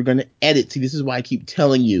out that you were going to edit. See, this is why I keep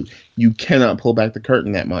telling you, you cannot pull back the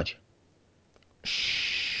curtain that much.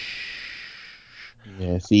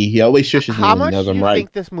 Yeah, see, he always shushes me how when he much knows do I'm you right.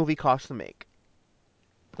 think this movie cost to make?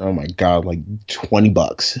 Oh my god, like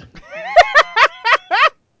 $20.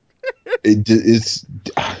 It's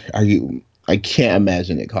I I can't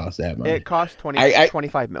imagine it cost that much. It cost I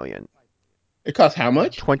 25 million. It cost how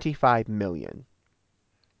much? 25 million.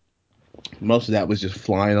 Most of that was just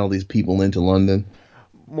flying all these people into London.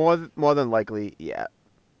 More than likely, yeah.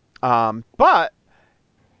 But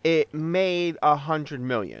it made 100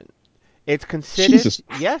 million. It's considered, Jesus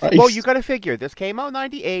yes. Christ. Well, you got to figure this came out in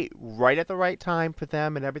 '98, right at the right time for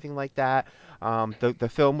them and everything like that. The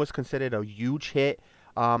film was considered a huge hit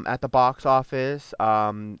at the box office.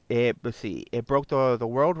 Let's see, it broke the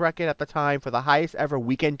world record at the time for the highest ever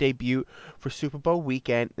weekend debut for Super Bowl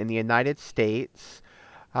weekend in the United States.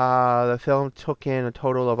 The film took in a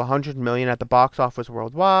total of 100 million at the box office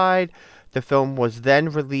worldwide. The film was then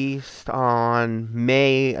released on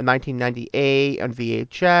May 1998 on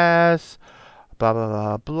VHS. Blah blah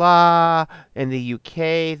blah blah. In the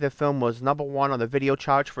UK, the film was #1 on the video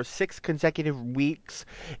charts for 6 consecutive weeks.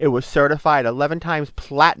 It was certified 11 times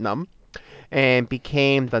platinum and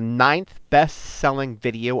became the 9th best-selling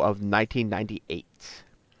video of 1998.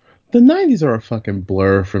 The 90s are a fucking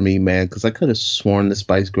blur for me, man, because I could have sworn the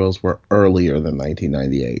Spice Girls were earlier than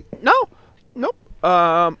 1998. No, nope.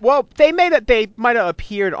 Well, they might have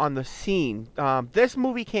appeared on the scene. This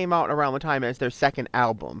movie came out around the time as their second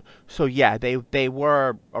album, so yeah, they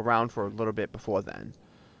were around for a little bit before then.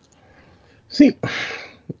 See,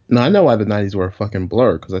 now I know why the 90s were a fucking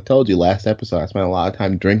blur, because I told you last episode I spent a lot of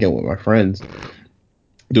time drinking with my friends,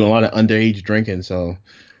 doing a lot of underage drinking, so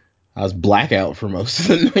I was blackout for most of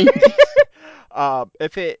the 90s.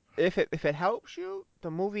 If it helps you,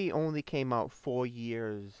 the movie only came out 4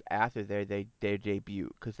 years after their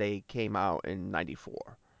debut because they came out in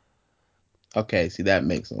 '94. Okay, see, that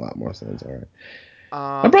makes a lot more sense. All right.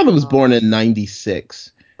 My Um, brother was born in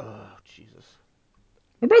 96. oh Jesus,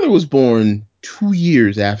 My brother was born 2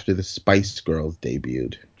 years after the Spice Girls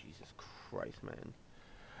debuted. Jesus Christ, man.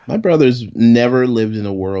 My brother's never lived in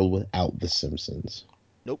a world without The Simpsons.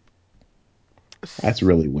 Nope. That's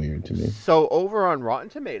really weird to me. So over on Rotten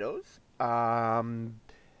Tomatoes,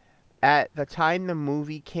 at the time the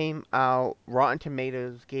movie came out, Rotten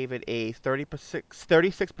Tomatoes gave it a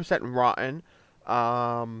 36% rotten,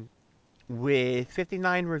 with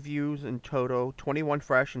 59 reviews in total, 21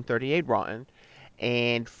 fresh and 38 rotten,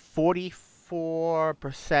 and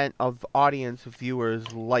 44% of audience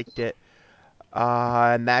viewers liked it.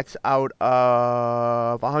 And that's out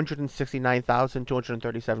of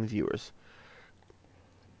 169,237 viewers.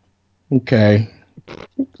 Okay.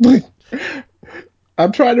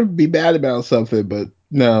 I'm trying to be bad about something, but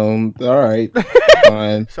no. All right.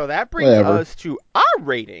 Fine. So that brings Whatever. us to our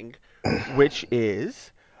rating, which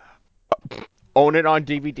is own it on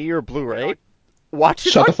DVD or Blu-ray, watch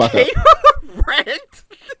it Shut on the fuck up. cable, rent,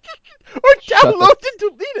 or Shut download the and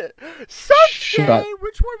delete it. shut Sasuke,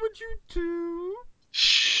 which one would you do?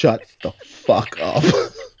 shut the fuck up.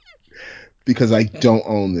 Because I don't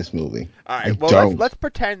own this movie. All I right, well don't. let's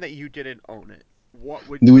pretend that you didn't own it. What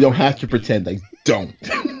would We your don't have rating to be? pretend I don't.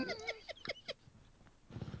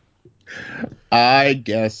 I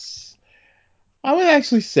guess I would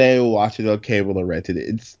actually say watch it on cable or rented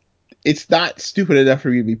it. It's not stupid enough for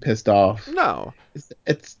me to be pissed off. No.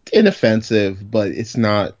 It's inoffensive, but it's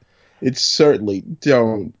not. It's certainly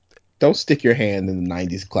don't stick your hand in the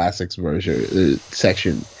 '90s classics version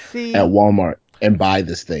section at See, Walmart and buy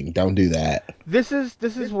this thing. Don't do that. this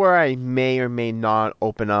is where I may or may not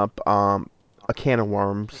open up a can of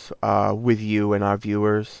worms with you and our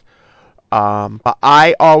viewers. But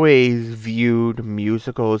I always viewed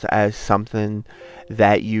musicals as something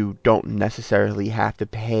that you don't necessarily have to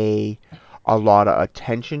pay a lot of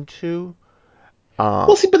attention to.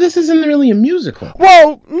 Well, see, but this isn't really a musical.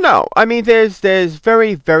 Well, no, I mean there's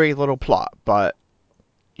very very little plot, but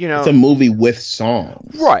you It's know, a movie with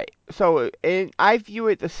songs. right. So and I view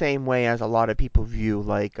it the same way as a lot of people view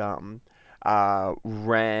like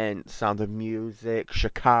Rent, Sound of Music,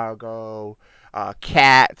 Chicago,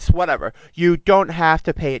 Cats, whatever. You don't have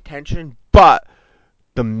to pay attention, but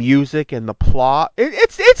the music and the plot,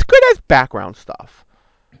 it's good as background stuff.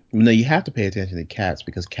 No, you have to pay attention to Cats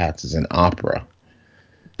because Cats is an opera.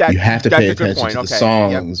 That You have to that's pay a good attention point. to the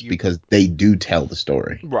Okay, yep, songs you because they do tell the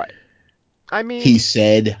story. right. I He mean,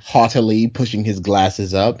 said haughtily, pushing his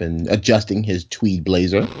glasses up and adjusting his tweed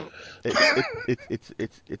blazer.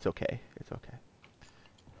 it's okay. It's okay.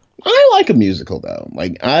 I like a musical though.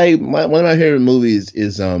 One of my favorite movies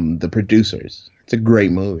is The Producers. It's a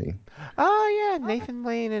great movie. Oh yeah, Nathan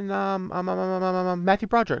Lane and Matthew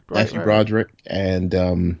Broderick. Right, Matthew right, right. Broderick and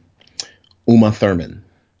Uma Thurman.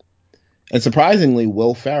 And surprisingly,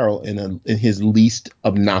 Will Ferrell in his least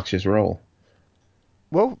obnoxious role.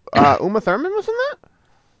 Well, Uma Thurman was in that.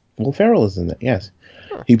 Will Ferrell is in it. Yes,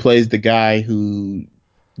 Huh. he plays the guy who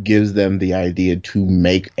gives them the idea to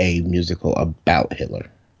make a musical about Hitler.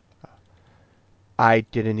 I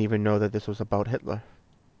didn't even know that this was about Hitler.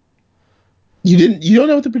 You don't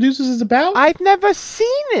know what the producers is about? I've never seen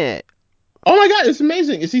it. Oh my god, it's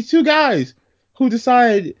amazing. It's these two guys who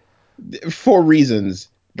decide, for reasons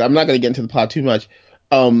that I'm not going to get into the plot too much,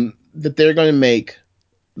 that they're going to make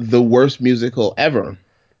the worst musical ever,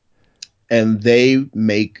 and they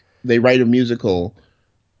write a musical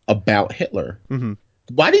about Hitler. Mm-hmm.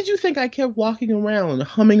 Why did you think I kept walking around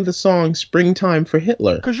humming the song "Springtime for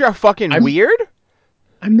Hitler"? Because you're fucking weird?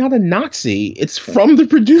 I'm not a Nazi. It's from the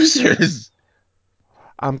producers.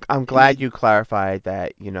 I'm glad you clarified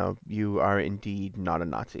that, you are indeed not a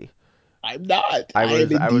Nazi. I'm not. I was am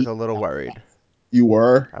indeed a little not. worried. You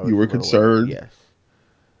were. I You was a were little worried. concerned Yes.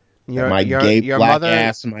 that my gay Your black mother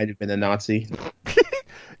ass might have been a Nazi.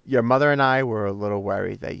 your mother and I were a little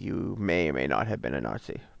worried that you may or may not have been a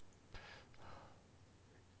Nazi.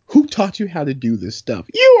 Who taught you how to do this stuff?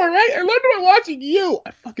 You were right. I learned by watching you.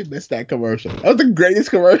 I fucking missed that commercial. That was the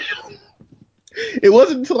greatest commercial. It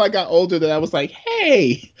wasn't until I got older that I was like,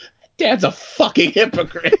 hey, Dad's a fucking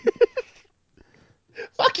hypocrite.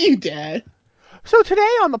 Fuck you, Dad. So today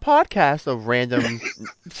on the podcast of random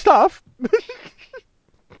stuff.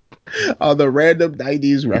 On the Random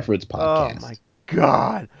 90s Reference Oh podcast. my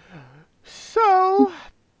god. So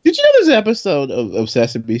Did you know there's an episode of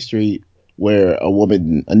Sesame Street where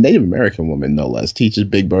a Native American woman, no less, teaches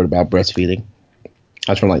Big Bird about breastfeeding?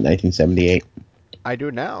 That's from like 1978. I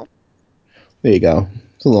do now. There you go.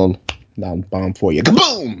 It's a little bomb for you.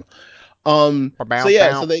 Kaboom! So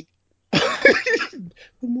yeah, so they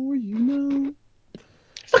the more you know. I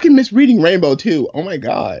fucking miss reading Rainbow too. Oh my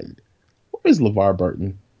god. Where is LeVar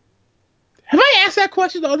Burton? Have I asked that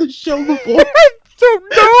question on the show before? I don't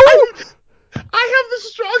know. I have the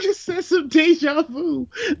strongest sense of deja vu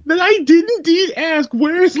that I did indeed ask,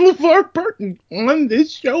 where is LeVar Burton on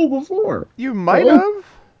this show before? You might have.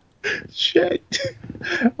 Shit.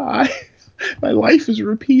 My life is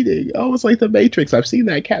repeating. Oh, it's like the Matrix. I've seen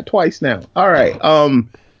that cat twice now. All right.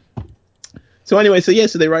 So anyway, so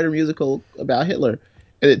they write a musical about Hitler,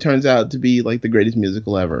 and it turns out to be like the greatest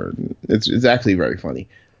musical ever. It's actually very funny.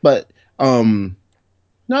 But no,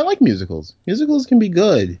 I like musicals. Musicals can be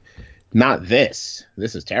good. Not this.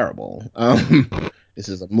 This is terrible. This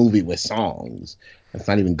is a movie with songs. It's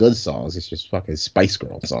not even good songs. It's just fucking Spice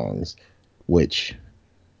Girl songs. Which,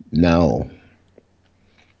 no.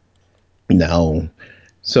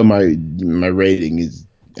 So my rating is,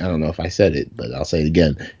 I don't know if I said it, but I'll say it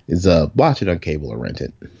again. Is watch it on cable or rent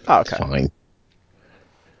it. Oh, okay. It's fine.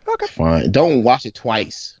 Okay. It's fine. Don't watch it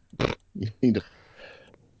twice. You need to,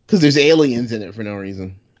 because there's aliens in it for no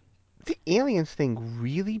reason. The aliens thing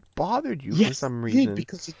really bothered you for some It reason. did,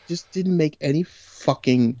 because it just didn't make any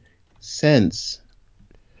fucking sense.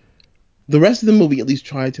 The rest of the movie at least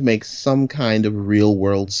tried to make some kind of real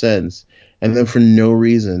world sense, and then for no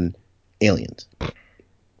reason, aliens. All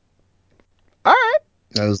right.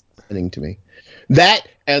 That was upsetting to me. That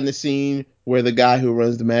and the scene where the guy who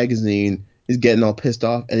runs the magazine is getting all pissed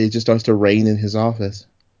off, and it just starts to rain in his office.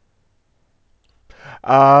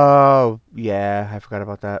 Oh, yeah, I forgot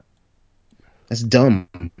about that. That's dumb.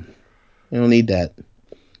 You don't need that.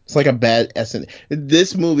 It's like a bad SN.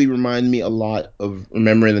 This movie reminded me a lot of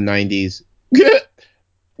Remember in the 90s,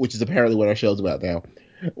 which is apparently what our show's about now,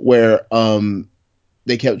 where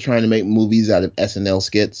they kept trying to make movies out of SNL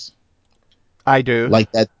skits. I do.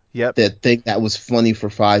 Like that. Yep. That thing that was funny for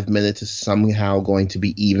 5 minutes is somehow going to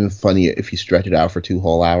be even funnier if you stretch it out for 2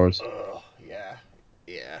 whole hours. Yeah.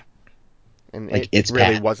 Yeah. And Like, it It's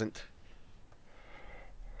really Pat. wasn't.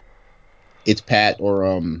 It's Pat, or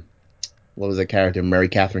what was that character, Mary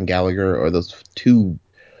Catherine Gallagher, or those two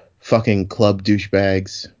fucking club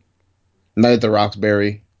douchebags, Night at the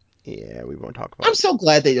Roxbury. Yeah, we won't talk about I'm it. so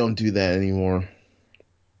glad they don't do that anymore.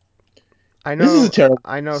 I This is know. a terrible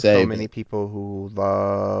I know say, so many people who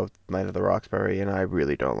love Night of the Roxbury, and I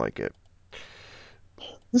really don't like it.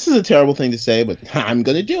 This is a terrible thing to say, but I'm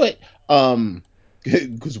gonna do it.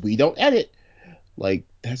 Because we don't edit. Like,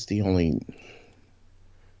 that's the one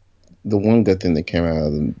good thing that came out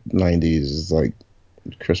of the 90s is like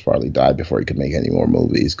Chris Farley died before he could make any more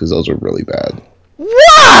movies, because those were really bad.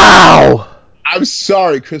 Wow! I'm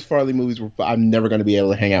sorry, Chris Farley movies were. I'm never going to be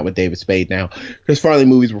able to hang out with David Spade now. Chris Farley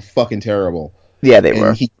movies were fucking terrible. Yeah, they And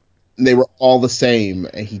were. they were all the same,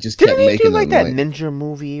 and he just Didn't kept he do making like them. that ninja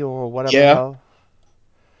movie or whatever the Yeah, hell?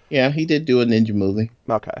 yeah, he did do a ninja movie.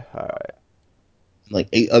 Okay, alright. Like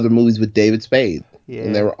 8 other movies with David Spade,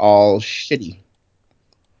 and they Yeah. were all shitty.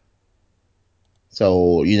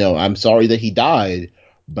 So, I'm sorry that he died,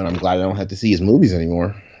 but I'm glad I don't have to see his movies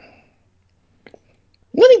anymore.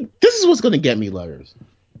 This is what's going to get me letters.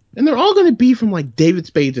 And they're all going to be from, like, David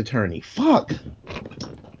Spade's attorney. Fuck.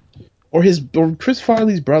 Or Chris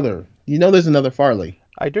Farley's brother. You know there's another Farley.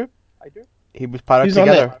 I do. He was part of He's on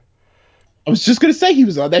Together. that. I was just going to say he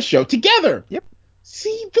was on that show Together. Yep.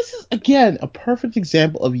 See, this is, again, a perfect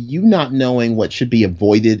example of you not knowing what should be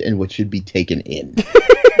avoided and what should be taken in.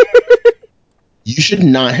 You should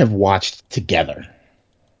not have watched Together.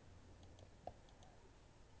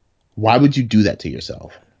 Why would you do that to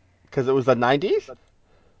yourself? Because it was the 90s?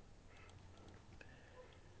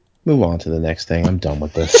 Move on to the next thing. I'm done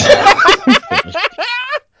with this.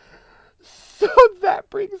 So that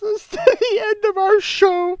brings us to the end of our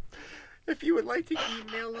show. If you would like to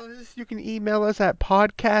email us, you can email us at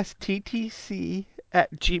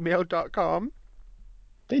podcastttc@gmail.com.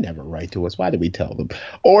 They never write to us. Why do we tell them?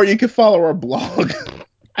 Or you can follow our blog.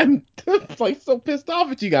 I'm like so pissed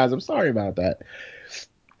off at you guys. I'm sorry about that.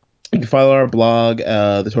 You can follow our blog,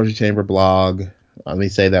 the Torture Chamber blog. Let me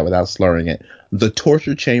say that without slurring it. The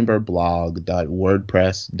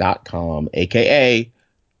torturechamberblog.wordpress.com, aka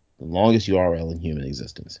the longest URL in human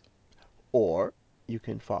existence. Or you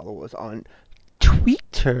can follow us on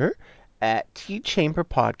Twitter at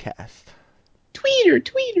TChamberPodcast.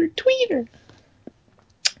 Tweeter.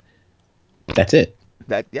 That's it.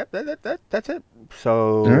 That's it.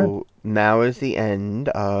 So now is the end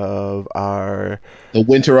of our... The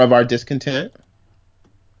winter of our discontent.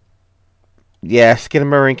 Yeah,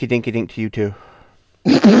 skidamarinky dinky dink to you too.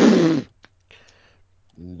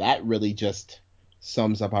 That really just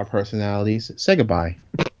sums up our personalities. Say goodbye.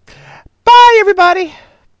 Bye, everybody.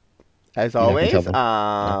 As You're not gonna always,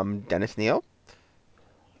 tell Dennis Neal.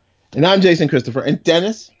 And I'm Jason Christopher. And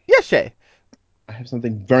Dennis, Yes, Shay. I have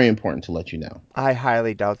something very important to let you know. I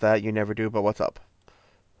highly doubt that. You never do, but what's up?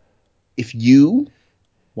 If you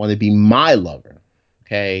want to be my lover,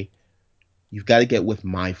 okay, you've got to get with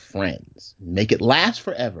my friends. Make it last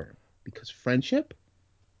forever. Because friendship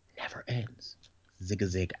never ends. Zig a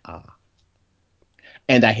zig ah.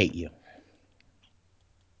 And I hate you.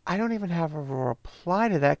 I don't even have a reply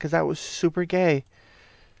to that because that was super gay.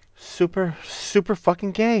 Super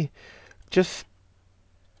fucking gay. Just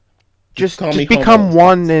call me become homo.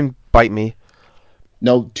 one and bite me.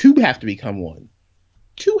 No, two have to become one.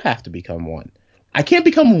 Two have to become one. I can't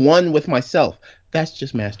become one with myself. That's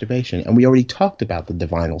just masturbation. And we already talked about the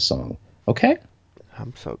Divinal song. Okay?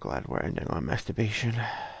 I'm so glad we're ending on masturbation.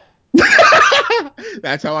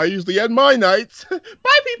 That's how I usually end my nights.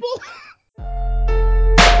 Bye, people.